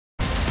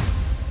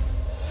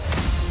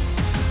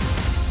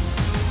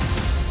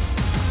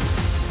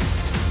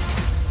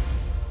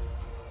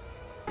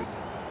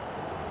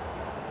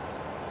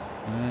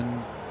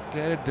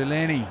Zayed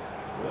Delaney.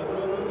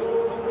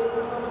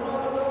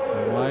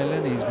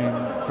 Violent, he's been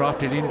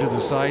drafted into the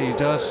side, he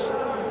does.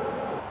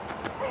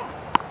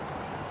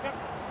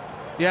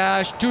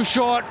 Yeah, too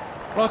short.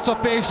 Lots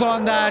of pace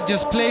on that,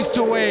 just placed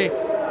away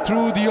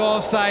through the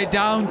offside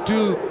down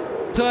to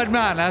third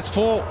man. That's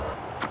 4.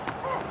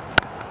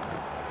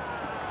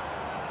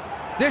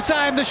 This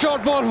time the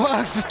short ball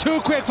works. It's too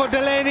quick for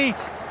Delaney.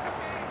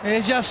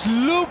 He's just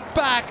looped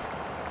back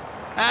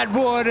at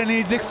Wood and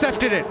he's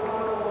accepted it.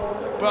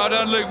 Well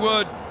done, Luke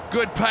Wood.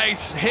 Good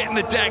pace, hitting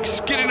the deck,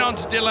 skidding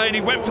onto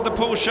Delaney, went for the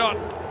pull shot.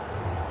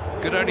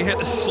 Could only hit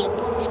the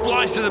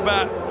splice of the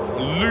bat,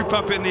 loop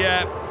up in the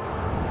air.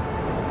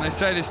 And they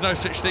say there's no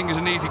such thing as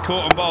an easy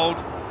caught and bowled.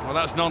 Well,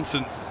 that's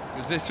nonsense,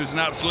 because this was an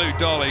absolute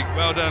dolly.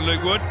 Well done,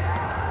 Luke Wood.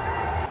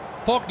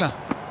 Faulkner.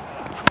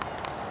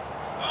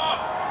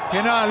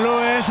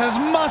 Lewis has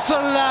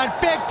muscled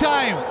that big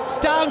time.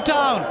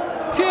 Downtown,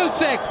 huge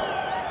 6.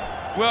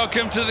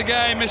 Welcome to the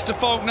game, Mr.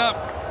 Faulkner.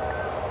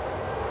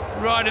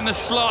 Right in the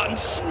slot and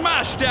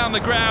smashed down the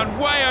ground,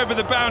 way over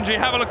the boundary.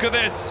 Have a look at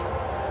this.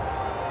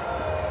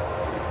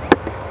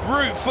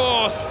 Brute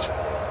force.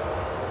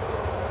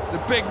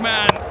 The big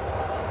man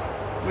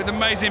with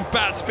amazing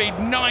bat speed,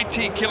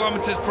 90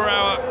 kilometers per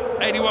hour,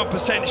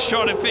 81%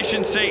 shot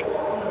efficiency.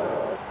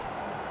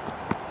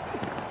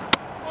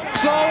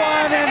 Slow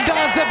one and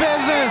does the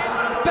business.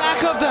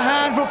 Back of the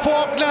hand for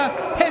Faulkner,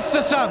 hits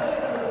the stumps.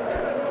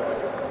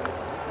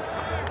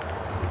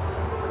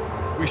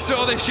 We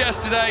saw this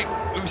yesterday,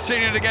 we've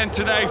seen it again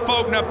today.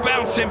 Faulkner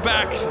bouncing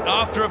back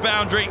after a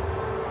boundary,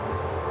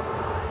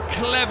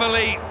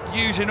 cleverly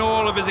using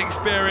all of his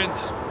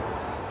experience.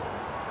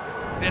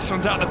 This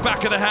one's out the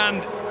back of the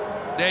hand.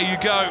 There you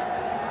go.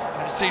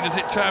 Let's see, does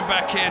it turn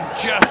back in?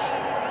 Just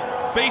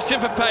beats him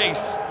for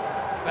pace.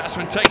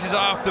 Batsman takes his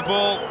eye off the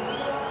ball.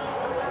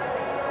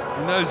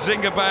 And those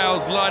zinger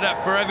bails light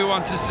up for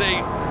everyone to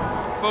see.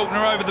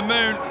 Faulkner over the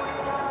moon.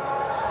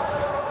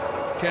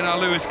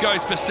 Lewis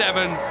goes for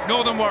 7.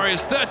 Northern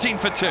Warriors 13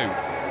 for 2.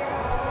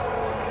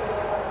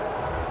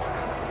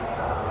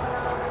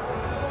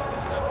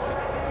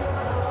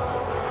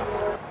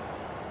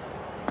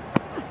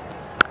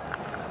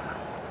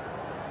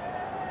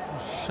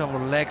 Shovel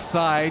leg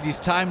side, he's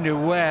timed it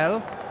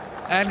well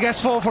and gets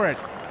 4 for it.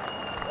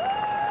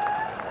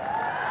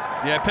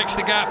 Yeah, picks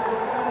the gap.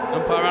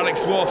 Umpire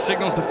Alex Wharf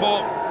signals the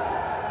 4.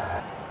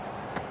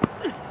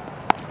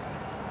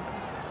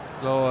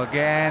 Go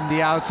again,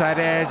 the outside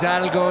edge,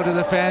 that'll go to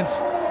the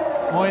fence.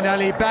 Moeen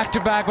Ali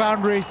back-to-back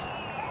boundaries.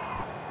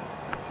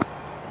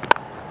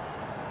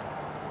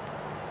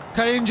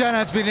 Karimjan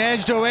has been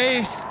edged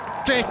away,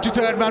 straight to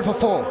third man for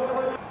 4.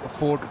 The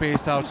fourth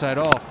base outside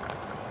off.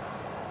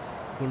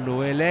 Pulled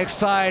away leg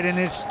side and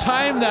it's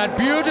timed that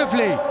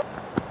beautifully.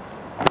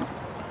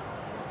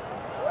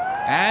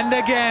 And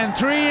again,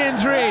 3 and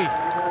 3.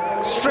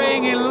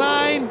 Straying in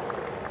line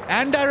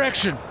and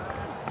direction.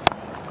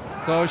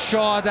 Goes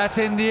short, that's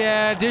in the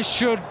air. This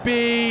should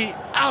be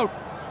out.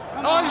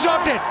 Oh, he's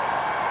dropped it.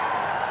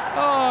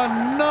 Oh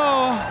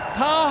no,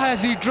 how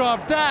has he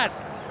dropped that?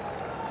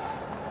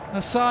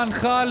 Hassan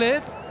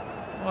Khalid,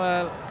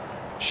 well.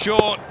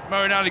 Short,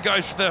 Moeen Ali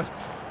goes for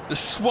the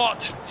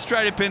swat,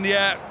 straight up in the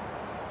air.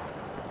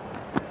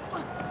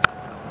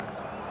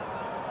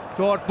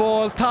 Short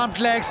ball, thumped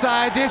leg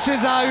side, this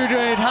is how you do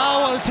it.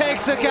 Howell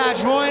takes the catch,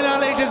 Moeen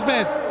Ali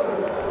dismissed.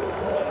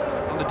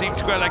 On the deep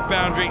square leg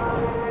boundary.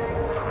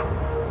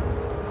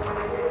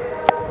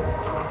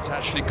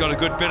 Actually got a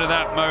good bit of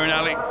that, Moeen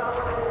Ali.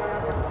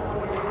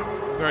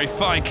 Very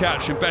fine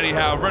catch from Benny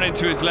Howe, running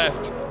to his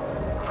left.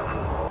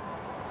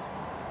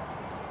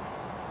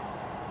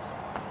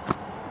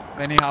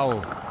 Benny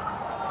Howe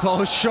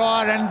goes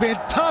short and been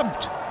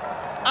thumped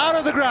out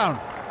of the ground.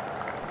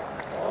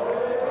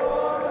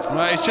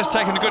 Well, he's just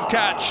taken a good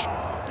catch,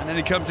 and then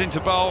he comes into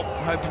bowl,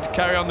 hoping to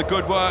carry on the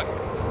good work.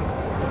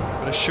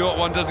 But a short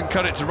one doesn't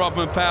cut it to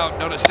Rodman Pout,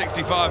 not at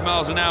 65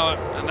 miles an hour,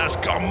 and that's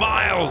gone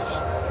miles.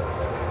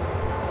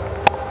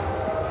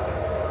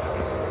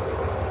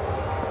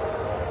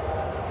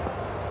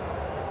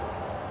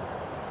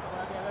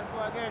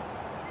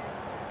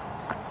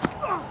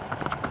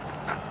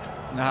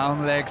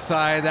 Down leg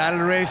side, that'll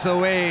race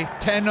away.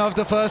 10 of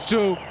the first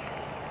 2.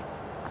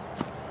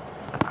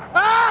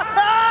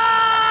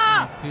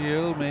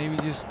 Appeal, maybe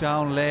just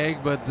down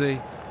leg, but the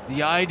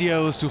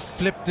idea was to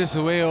flip this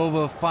away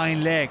over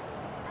fine leg.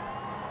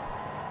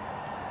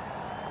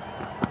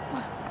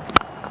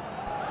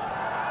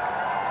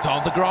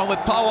 Down the ground with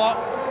power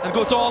and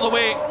goes all the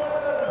way.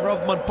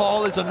 Rodman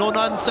Paul is a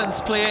no-nonsense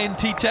player in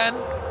T10.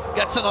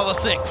 Gets another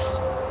 6.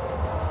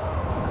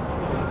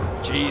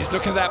 Geez,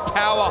 look at that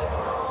power.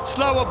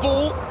 Slower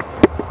ball,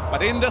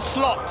 but in the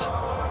slot.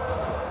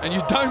 And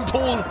you don't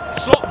ball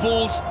slot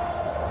balls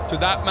to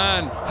that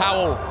man,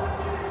 Powell.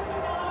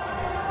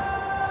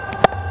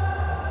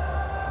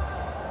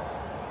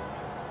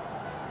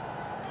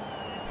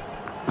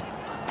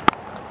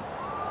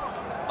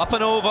 Up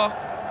and over.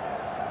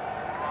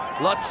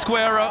 Lot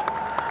squarer.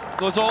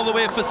 Goes all the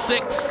way for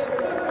 6.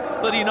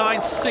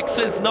 39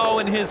 sixes now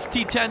in his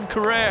T10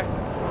 career.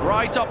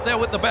 Right up there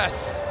with the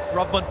best,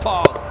 Robman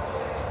Paul.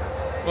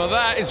 Well,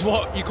 that is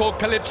what you call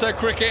calypso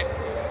cricket.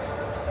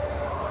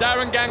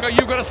 Darren Ganga,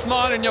 you've got a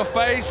smile in your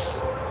face.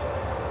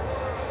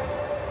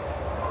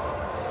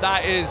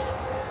 That is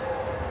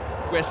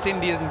West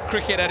Indian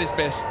cricket at its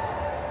best.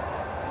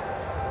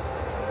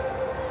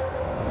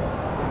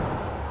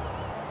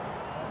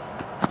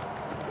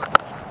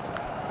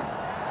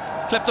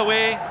 Clipped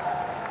away,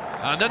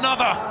 and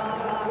another.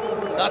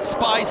 That's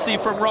spicy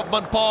from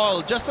Robman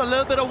Paul. Just a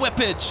little bit of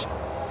whippage.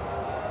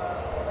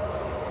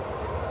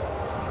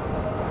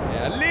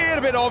 Yeah, a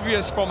little bit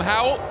obvious from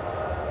Howell.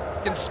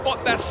 You can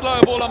spot that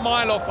slow ball a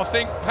mile off, I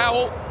think,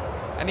 Howell.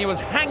 And he was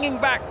hanging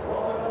back,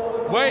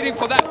 waiting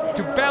for that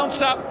to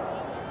bounce up,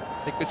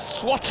 so he could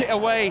swat it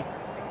away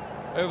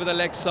over the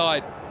leg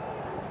side.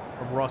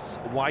 From Ross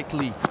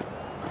Whiteley.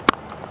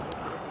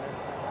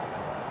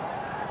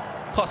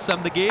 Cost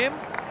them the game.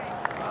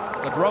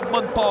 But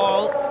Robman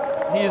Paul,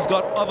 he's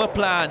got other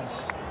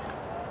plans.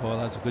 Paul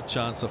has a good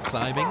chance of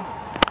climbing.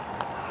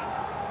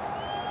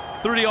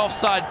 Through the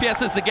offside,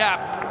 pierces the gap.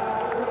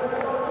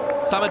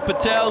 Samit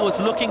Patel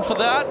was looking for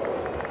that,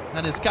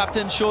 and his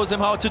captain shows him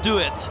how to do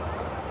it.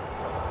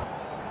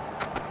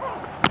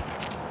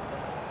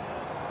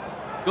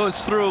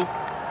 Goes through.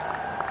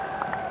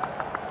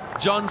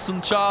 Johnson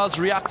Charles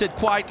reacted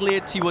quite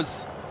late. He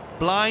was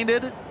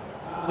blinded.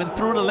 Went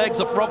through the legs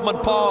of Robman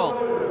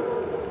Paul.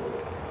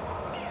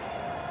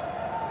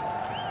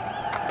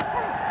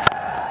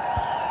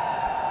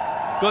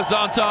 Goes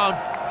downtown,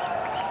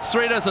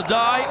 straight as a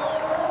die,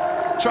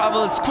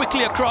 travels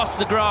quickly across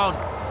the ground.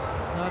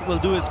 That will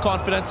do his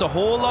confidence a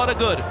whole lot of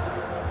good.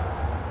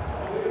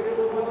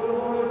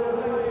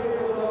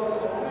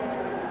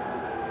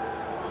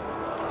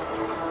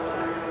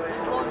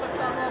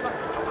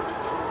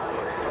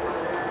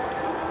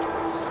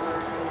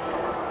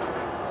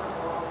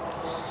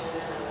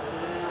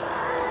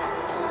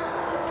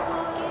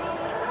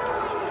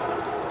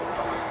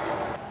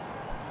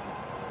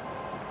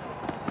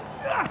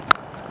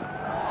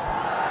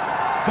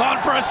 Gone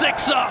for a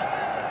sixer.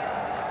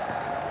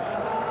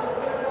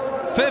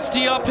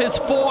 50 up, his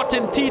fourth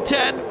in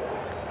T10.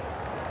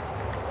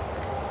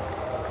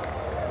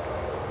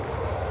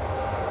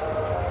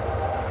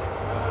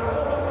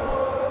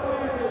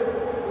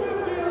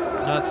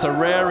 That's a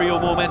rare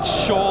moment,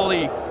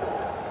 surely.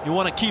 You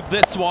want to keep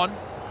this one.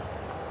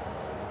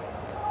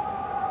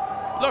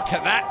 Look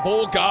at that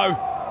ball go.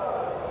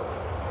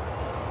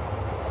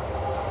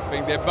 I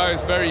think they're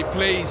both very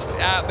pleased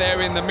out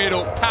there in the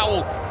middle.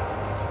 Powell,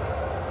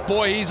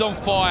 boy, he's on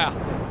fire.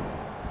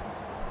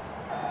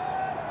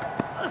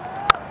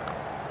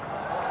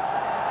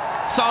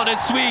 Sounded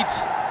sweet.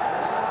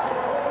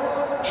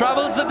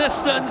 Travels the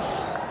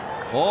distance.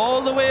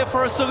 All the way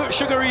for a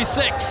sugary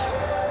six.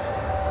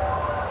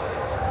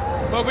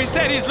 Well, we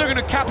said he's looking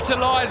to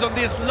capitalise on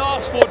these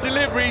last 4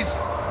 deliveries.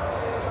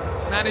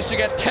 Managed to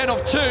get 10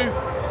 of 2.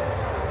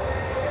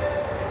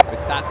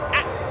 With that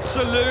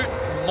absolute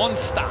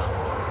monster.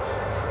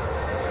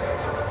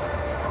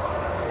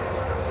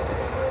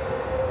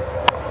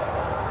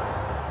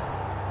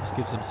 Just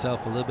gives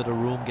himself a little bit of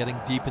room, getting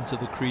deep into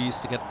the crease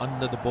to get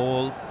under the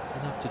ball.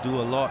 Didn't have to do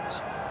a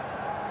lot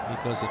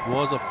because it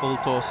was a full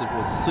toss. It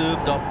was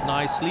served up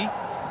nicely.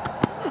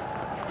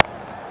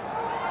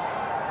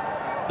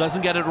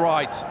 Doesn't get it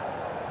right.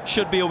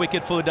 Should be a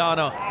wicket for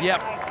Udana.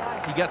 Yep,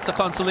 he gets a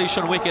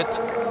consolation wicket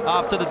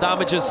after the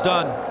damage is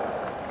done.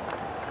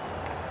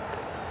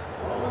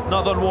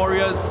 Northern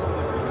Warriors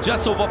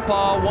just over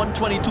par,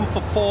 122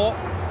 for 4.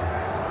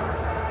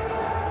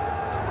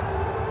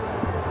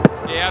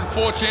 Yeah,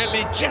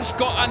 unfortunately, just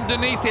got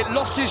underneath it,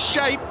 lost his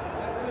shape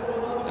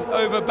and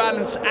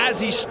overbalanced as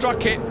he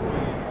struck it.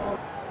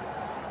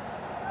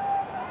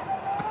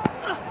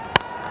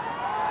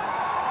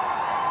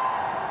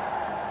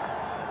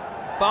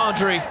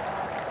 Boundary.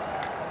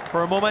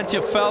 For a moment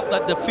you felt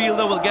that the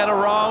fielder will get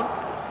around.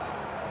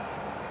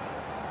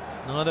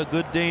 Not a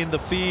good day in the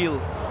field.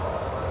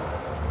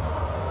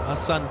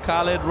 Hassan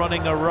Khalid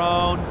running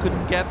around,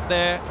 couldn't get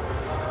there.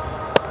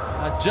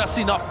 Just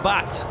enough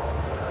bat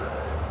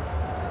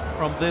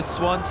from this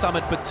one.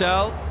 Samit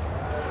Patel,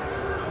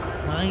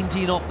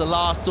 19 off the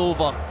last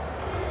over.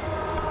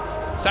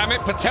 Samit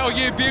Patel,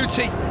 you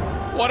beauty.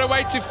 What a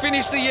way to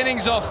finish the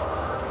innings off.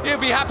 He'll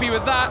be happy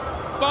with that.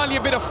 Finally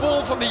a bit of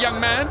fall from the young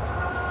man.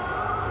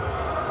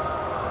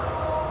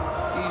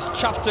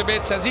 He's chuffed a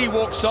bit as he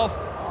walks off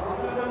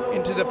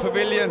into the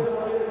pavilion.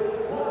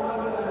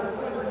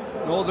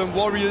 Northern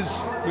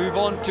Warriors move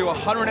on to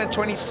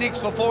 126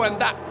 for 4, and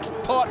that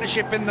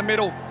partnership in the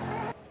middle.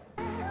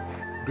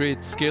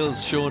 Great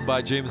skills shown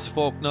by James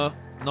Faulkner.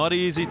 Not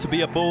easy to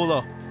be a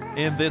bowler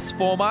in this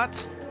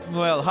format.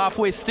 Well,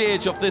 halfway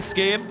stage of this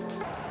game.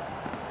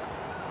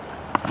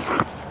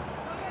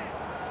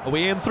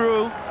 Away and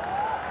through.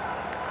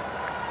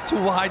 Too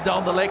wide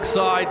down the leg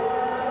side.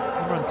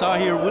 Imran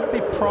Tahir wouldn't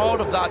be proud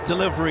of that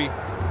delivery.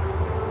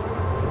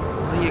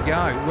 There you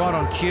go, right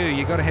on cue.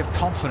 You've got to have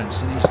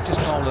confidence, and he's just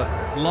bowled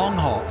a long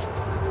hop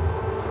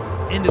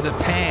into the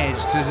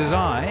pads to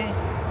Zayed.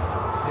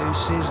 who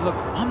says, look,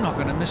 I'm not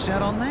going to miss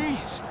out on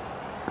that.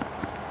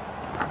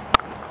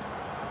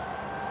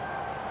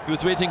 He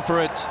was waiting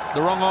for it.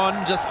 The wrong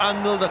on, just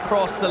angled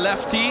across the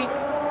left tee.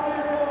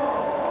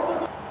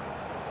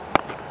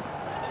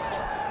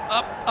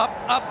 Up, up,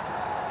 up.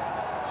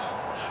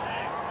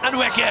 And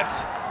wicket.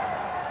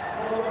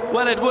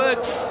 Well, it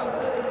works.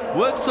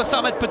 Works for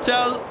Samit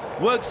Patel.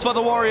 Works for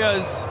the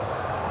Warriors.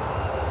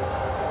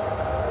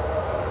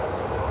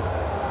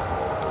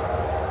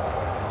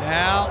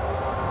 Now,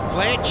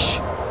 Fletch,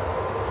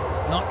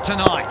 not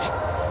tonight.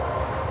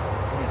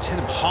 It's hit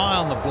him high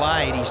on the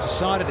blade. He's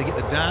decided to get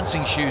the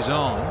dancing shoes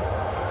on.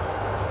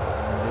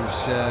 And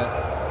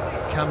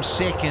has come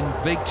second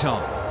big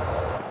time.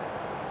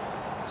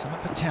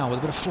 Samit Patel with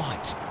a bit of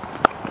flight.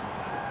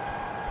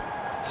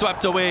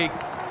 Swept away.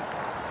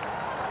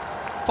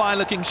 Fine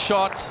looking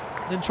shot.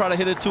 Didn't try to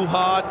hit it too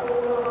hard.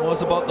 It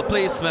was about the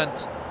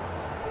placement.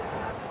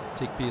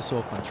 Take pace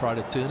off and try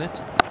to turn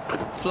it.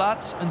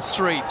 Flat and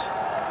straight.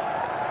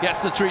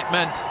 Gets the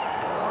treatment.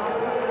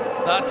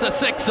 That's a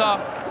sixer.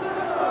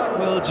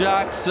 Will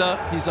Jacks,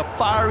 he's a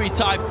fiery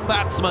type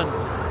batsman.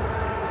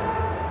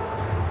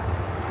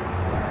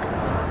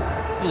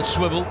 Little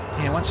swivel.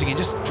 Yeah, once again,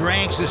 just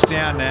drags this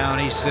down now,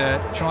 and he's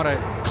trying to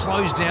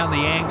close down the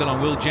angle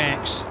on Will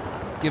Jacks,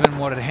 given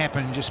what had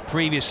happened just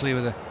previously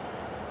with a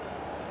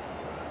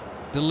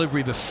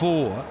delivery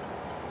before.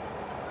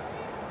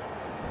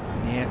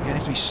 Yeah, you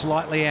have to be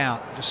slightly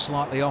out, just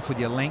slightly off with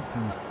your length,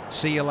 and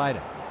see you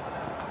later.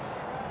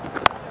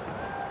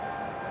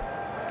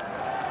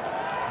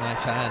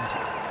 Nice hand.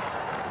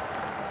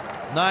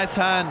 Nice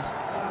hand.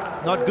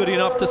 Not good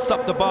enough to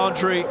stop the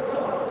boundary.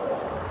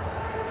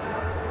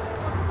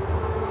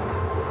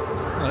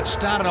 Well, it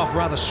started off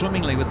rather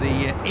swimmingly with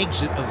the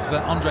exit of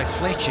Andre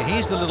Fletcher.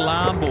 Here's the little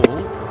arm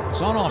ball.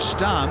 It's on off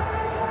stump.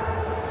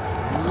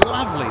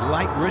 Lovely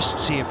late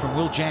wrists here from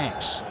Will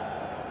Jacks.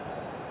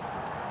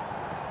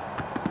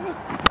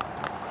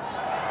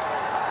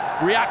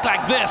 React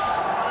like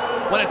this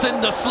when it's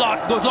in the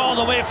slot. Goes all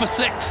the way for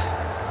six.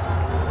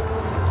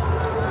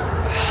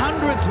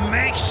 100th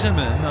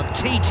maximum of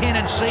T10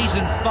 in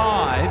season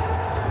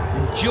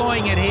 5.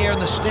 Enjoying it here in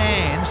the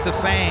stands, the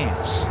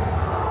fans.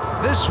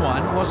 This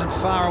one wasn't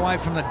far away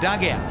from the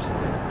dugout.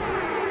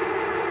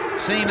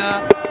 Seam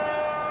up,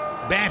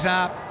 bat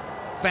up,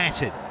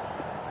 fatted.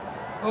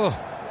 Oh.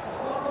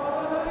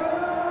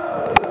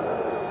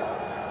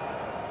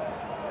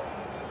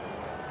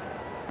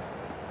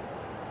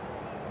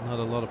 Not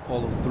a lot of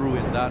follow through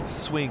in that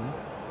swing.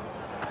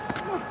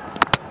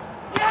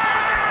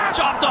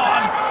 Chopped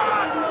on!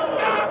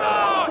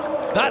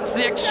 That's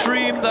the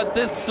extreme that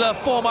this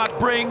format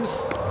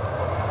brings.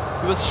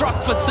 He was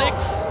struck for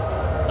six.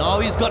 Now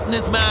he's gotten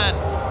his man.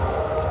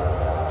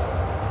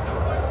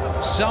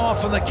 So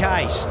often the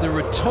case, the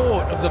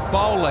retort of the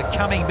bowler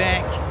coming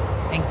back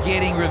and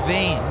getting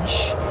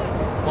revenge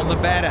on the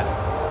batter.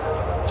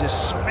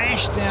 Just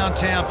smashed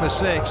downtown for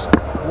six.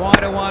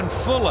 Wide of one,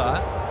 Fuller.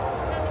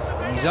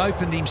 He's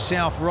opened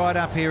himself right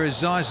up here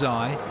as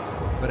Zayed,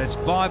 but it's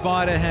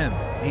bye-bye to him.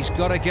 He's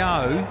got to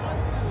go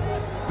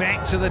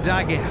back to the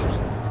dugout.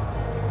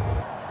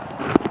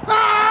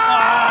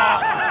 Oh,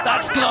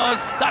 that's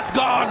close. That's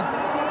gone.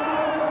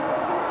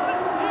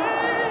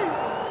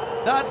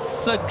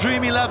 That's a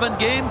Dream 11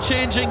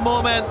 game-changing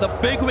moment. The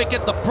big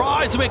wicket, the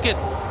prize wicket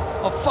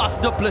of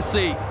Faf du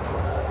Plessis.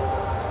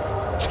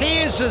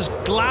 Tears his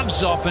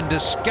gloves off in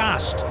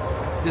disgust,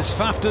 does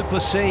Faf du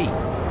Plessis.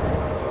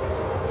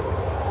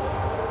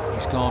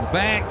 He's gone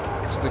back,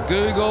 it's the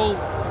Google,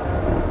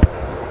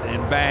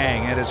 and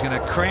bang, it is going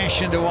to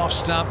crash into off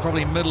stump,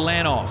 probably middle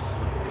and off.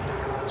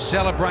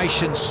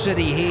 Celebration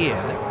City here.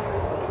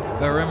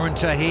 Imran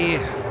Tahir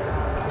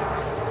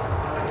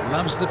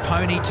loves the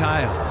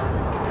ponytail.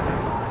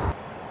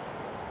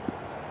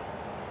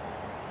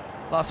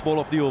 Last ball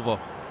of the over.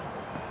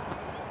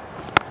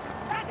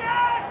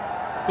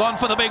 Gone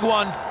for the big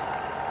one.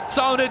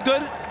 Sounded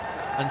good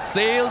and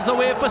sails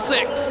away for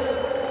six.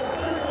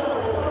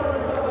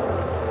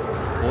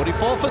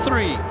 44 for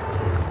 3.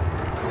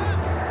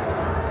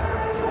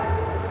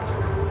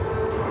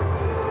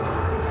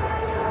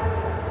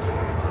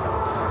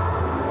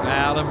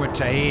 Now Imran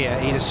Tahir,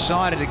 he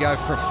decided to go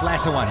for a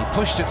flatter one. He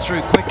pushed it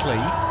through quickly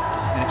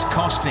and it's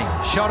costing.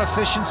 Shot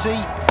efficiency,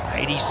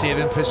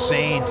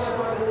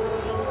 87%.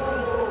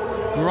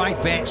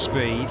 Great bat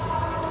speed,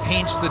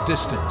 hence the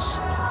distance.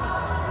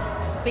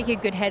 Speaking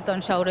of good heads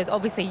on shoulders,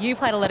 obviously you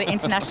played a lot of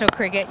international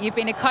cricket. You've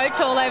been a coach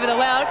all over the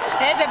world.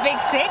 There's a big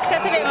six.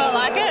 That's a bit more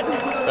like it.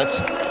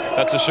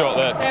 That's a shot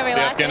that the like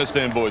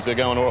Afghanistan boys, they're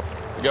going off.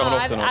 They're going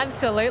off tonight.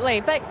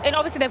 Absolutely. And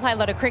obviously they play a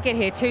lot of cricket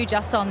here too,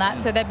 just on that,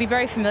 so they'd be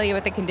very familiar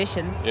with the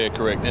conditions. Yeah,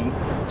 correct. And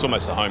it's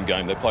almost a home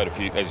game. They played a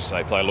few, as you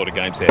say, play a lot of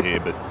games out here,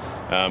 but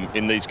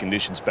in these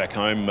conditions back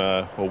home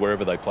or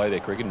wherever they play their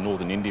cricket, in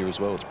northern India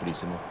as well, it's pretty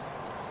similar.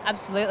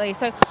 Absolutely.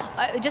 So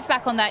just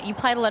back on that, you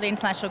played a lot of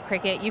international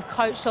cricket, you've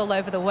coached all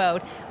over the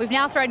world. We've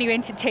now thrown you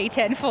into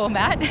T10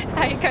 format.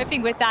 How are you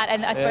coping with that?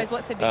 And I suppose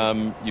what's the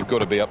big... You've got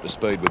to be up to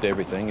speed with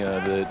everything.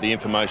 The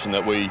information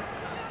that we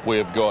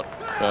have got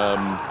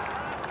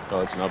Oh,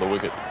 it's another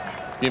wicket.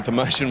 The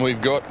information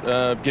we've got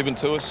given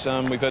to us,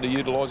 we've had to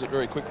utilise it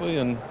very quickly,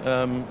 and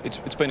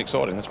it's been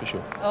exciting, that's for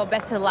sure. Oh,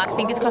 best of luck.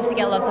 Fingers crossed to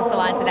get across the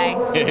line today.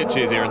 Yeah,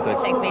 cheers, Aaron.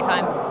 Thanks. Thanks for your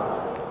time.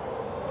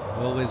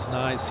 Always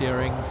nice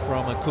hearing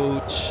from a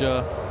coach.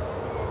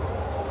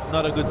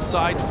 Not a good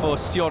sight for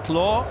Stuart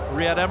Law,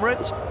 Riyad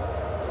Emirates,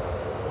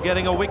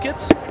 getting a wicket.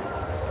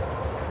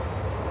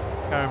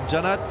 Karim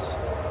Janat,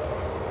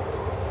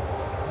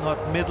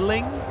 not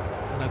middling,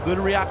 and a good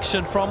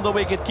reaction from the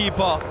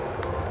wicketkeeper.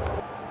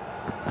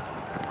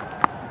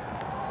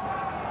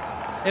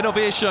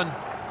 Innovation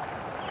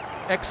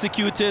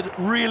executed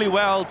really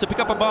well to pick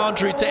up a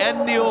boundary to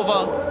end the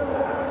over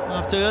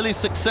after early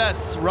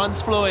success.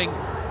 Runs flowing.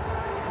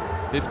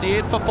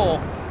 58 for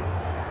 4.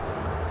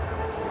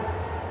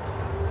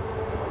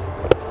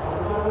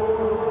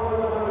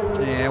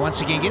 Yeah,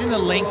 once again, getting the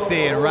length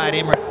there, right,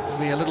 Emirates will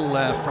be a little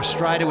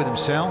frustrated with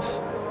himself.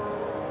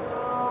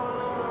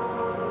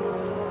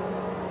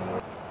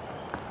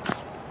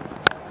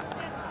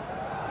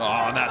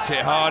 Oh, and that's hit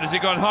hard. Has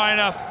it gone high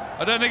enough?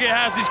 I don't think it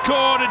has. It's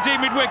caught a deep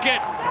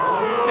mid-wicket.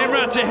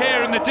 Imran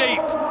Tahir in the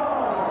deep.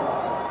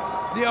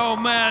 The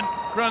old man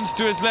runs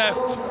to his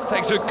left,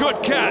 takes a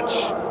good catch.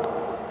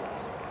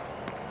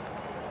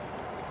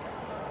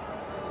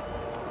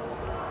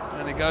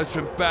 And it goes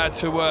from bad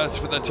to worse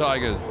for the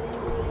Tigers.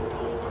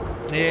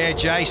 Yeah,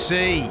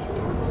 JC,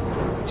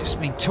 just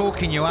been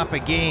talking you up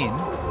again.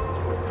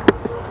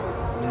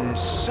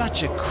 There's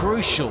such a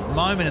crucial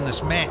moment in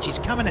this match. He's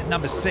coming at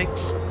number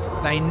 6.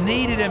 They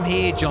needed him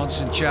here,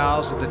 Johnson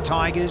Charles, of the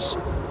Tigers.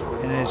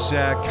 And as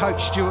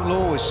coach Stuart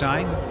Law was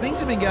saying, things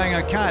have been going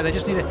okay. They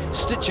just need to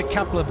stitch a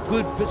couple of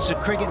good bits of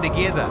cricket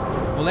together.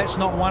 Well, that's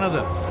not one of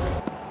them.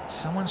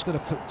 Someone's got to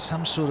put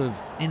some sort of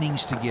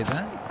innings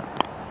together,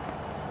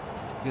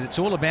 because it's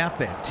all about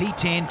that.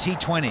 T10,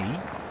 T20,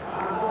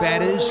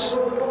 batters,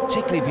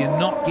 particularly if you're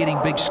not getting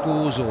big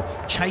scores or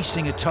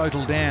chasing a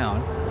total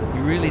down,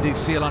 you really do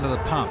feel under the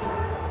pump.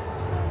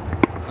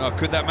 Oh,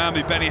 could that man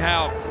be Benny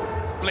Howe?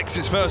 Flicks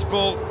his first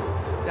ball,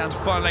 down to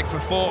fine leg for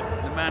 4,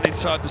 the man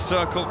inside the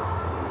circle.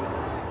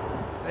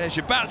 There's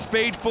your bat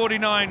speed,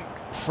 49.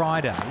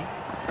 Friday.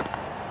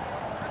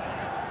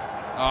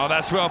 Oh,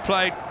 that's well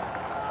played.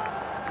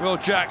 Will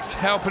Jacks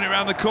helping it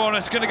around the corner.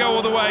 It's going to go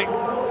all the way.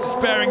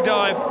 Despairing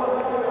dive.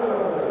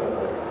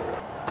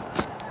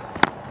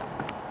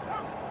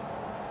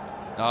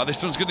 Oh,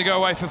 this one's going to go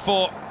away for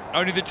 4.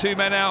 Only the 2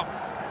 men out.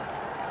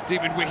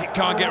 Deep mid wicket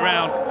can't get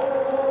round.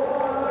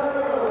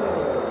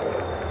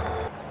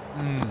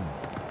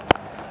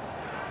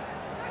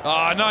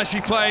 Ah,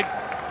 nicely played.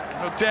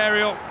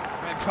 Dariel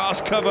went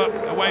past cover,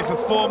 away for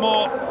 4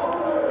 more.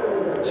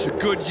 It's a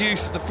good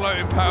use of the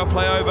floating power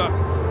play over.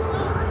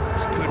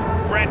 This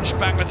could wrench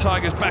Bangla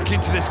Tigers back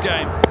into this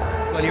game.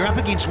 Well, you're up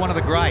against one of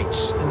the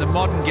greats in the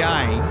modern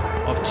game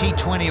of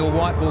T20 or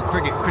white ball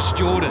cricket, Chris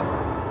Jordan.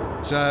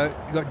 So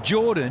you've got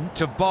Jordan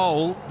to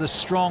bowl the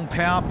strong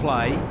power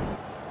play.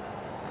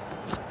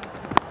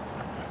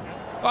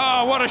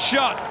 Oh, what a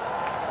shot.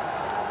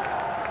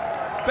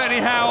 Benny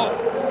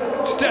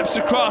Howell steps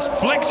across,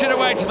 flicks it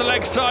away to the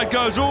leg side,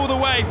 goes all the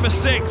way for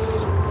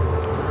 6.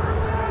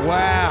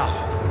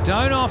 Wow,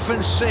 don't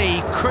often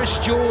see Chris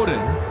Jordan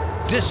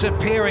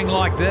disappearing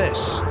like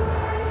this.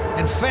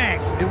 In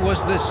fact, it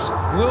was this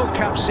World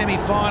Cup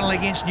semi-final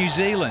against New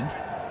Zealand.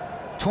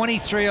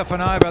 23 off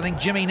and over. I think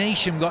Jimmy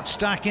Neesham got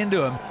stuck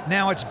into him.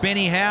 Now it's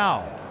Benny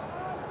Howell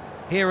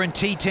here in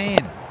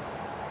T10.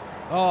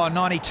 Oh,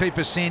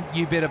 92%,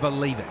 you better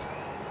believe it.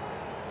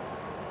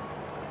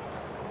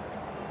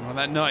 Well,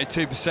 that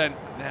 92%,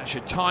 that's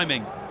your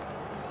timing.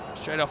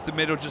 Straight off the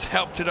middle, just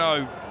helped it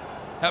on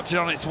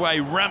its way,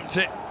 ramped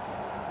it.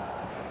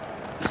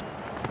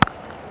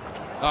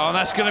 Oh, and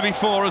that's going to be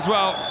 4 as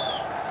well.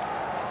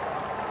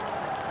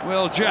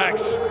 Will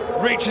Jacks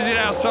reaches it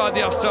outside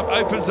the off stump,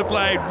 opens the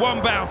blade,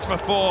 1 bounce for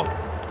 4.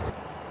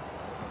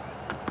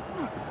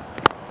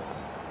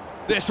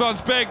 This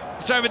one's big,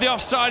 it's over the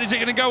offside. Is it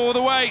going to go all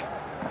the way?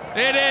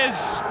 It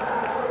is.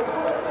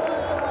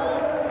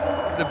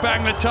 The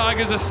Bangla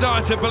Tigers are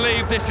starting to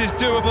believe this is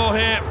doable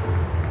here.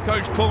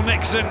 Coach Paul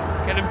Nixon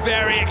getting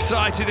very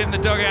excited in the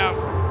dugout.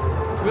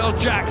 Will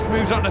Jacks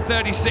moves on to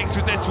 36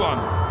 with this one.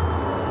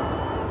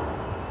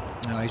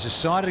 No, he's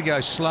decided to go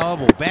slower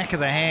ball, back of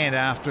the hand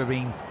after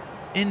being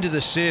into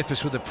the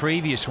surface with the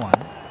previous one.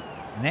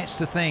 And that's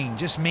the thing,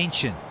 just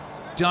mention,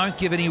 don't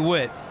give any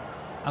width,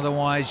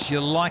 otherwise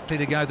you're likely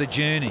to go the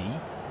journey.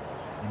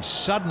 And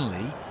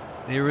suddenly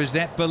there is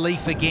that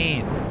belief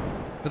again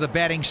for the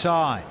batting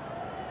side.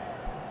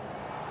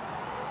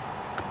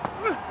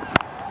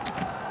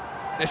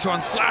 This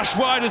one slashed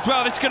wide as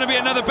well. This is going to be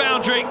another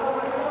boundary.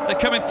 They're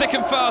coming thick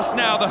and fast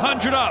now. The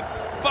 100 up,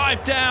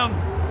 5 down,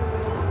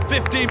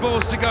 15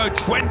 balls to go,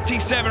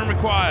 27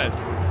 required.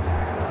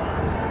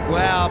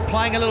 Well,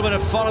 playing a little bit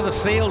of follow the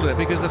fielder,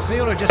 because the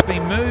fielder had just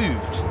been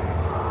moved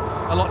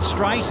a lot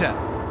straighter.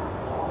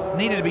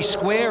 Needed to be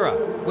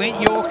squarer. Went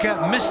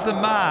Yorker, missed the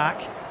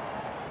mark.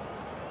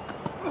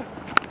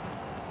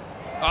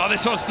 Oh,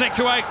 this one snicks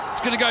away. It's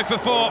going to go for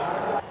 4.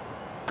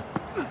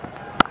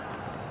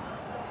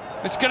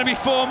 It's going to be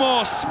 4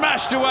 more,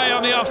 smashed away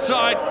on the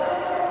offside.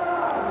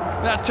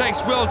 That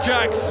takes Will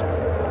Jacks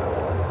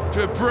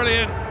to a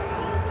brilliant.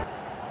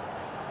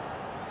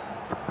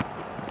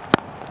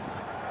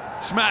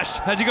 Smashed,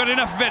 has he got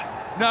enough of it?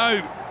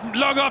 No,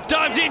 long off,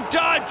 dives in,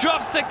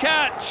 drops the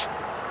catch.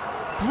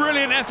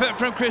 Brilliant effort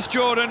from Chris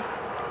Jordan.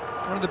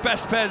 One of the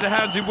best pairs of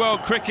hands in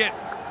world cricket.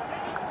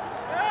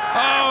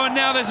 Oh, and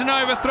now there's an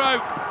overthrow.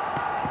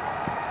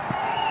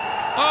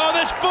 Oh,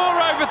 there's 4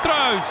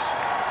 overthrows.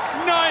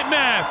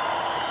 Nightmare.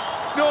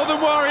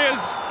 Northern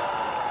Warriors.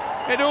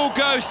 It all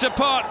goes to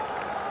pot.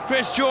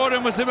 Chris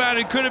Jordan was the man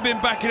who could have been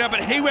backing up,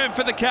 but he went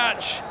for the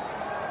catch.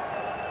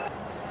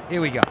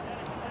 Here we go.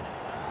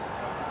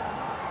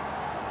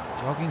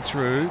 Jogging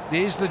through.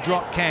 There's the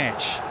drop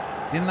catch.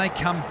 Then they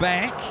come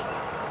back.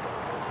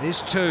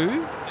 There's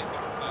 2.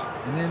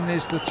 And then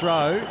there's the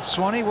throw.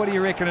 Swanee, what do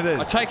you reckon it is?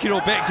 I take it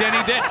all back,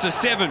 Danny. That's a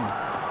 7.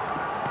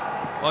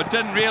 I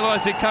didn't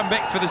realise they'd come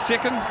back for the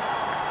 2nd.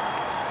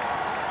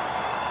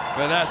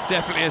 But that's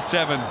definitely a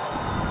 7.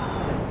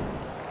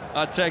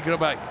 I take it all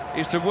back.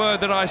 It's a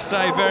word that I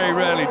say very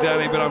rarely,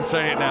 Danny, but I'm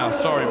saying it now.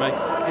 Sorry, mate.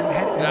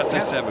 That's a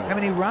 7. How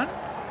many run?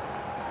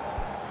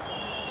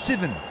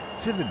 7.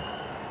 7.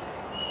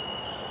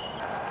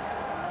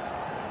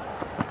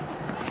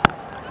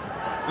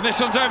 And this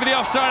one's over the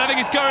offside. I think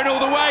it's going all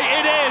the way.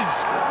 It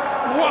is!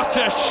 What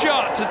a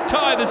shot to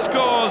tie the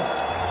scores.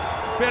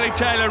 Billy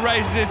Taylor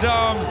raises his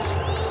arms.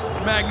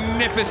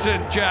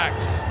 Magnificent,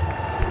 Jacks.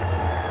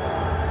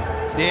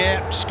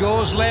 Yeah,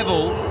 scores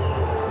level.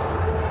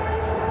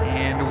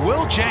 And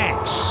Will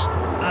Jacks,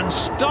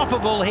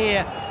 unstoppable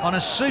here on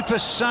a Super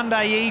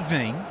Sunday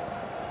evening.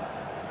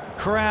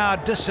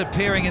 Crowd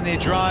disappearing in their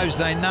droves.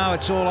 They know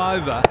it's all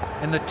over.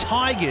 And the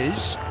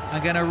Tigers are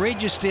going to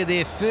register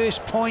their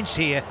first points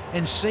here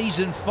in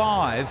season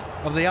 5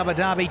 of the Abu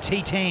Dhabi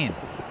T10.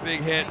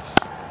 Big hits.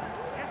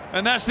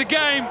 And that's the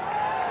game.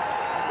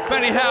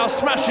 Benny Howe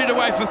smashed it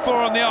away for 4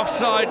 on the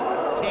offside.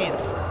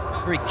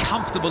 10th. Very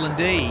comfortable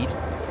indeed.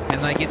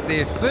 And they get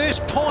their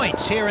first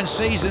points here in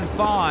season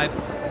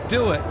 5.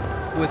 Do it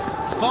with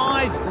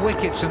 5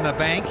 wickets in the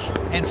bank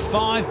and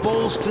 5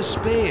 balls to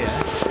spare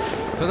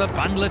for the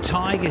Bangla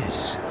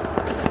Tigers.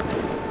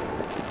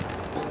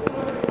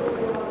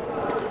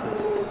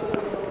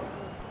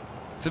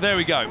 So there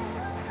we go.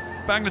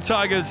 Bangla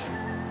Tigers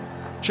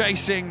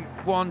chasing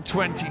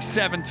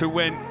 127 to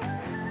win.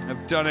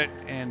 Have done it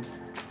in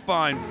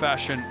fine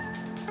fashion.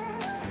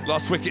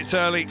 Lost wickets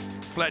early.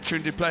 Fletcher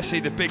and du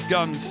Plessis, the big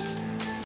guns,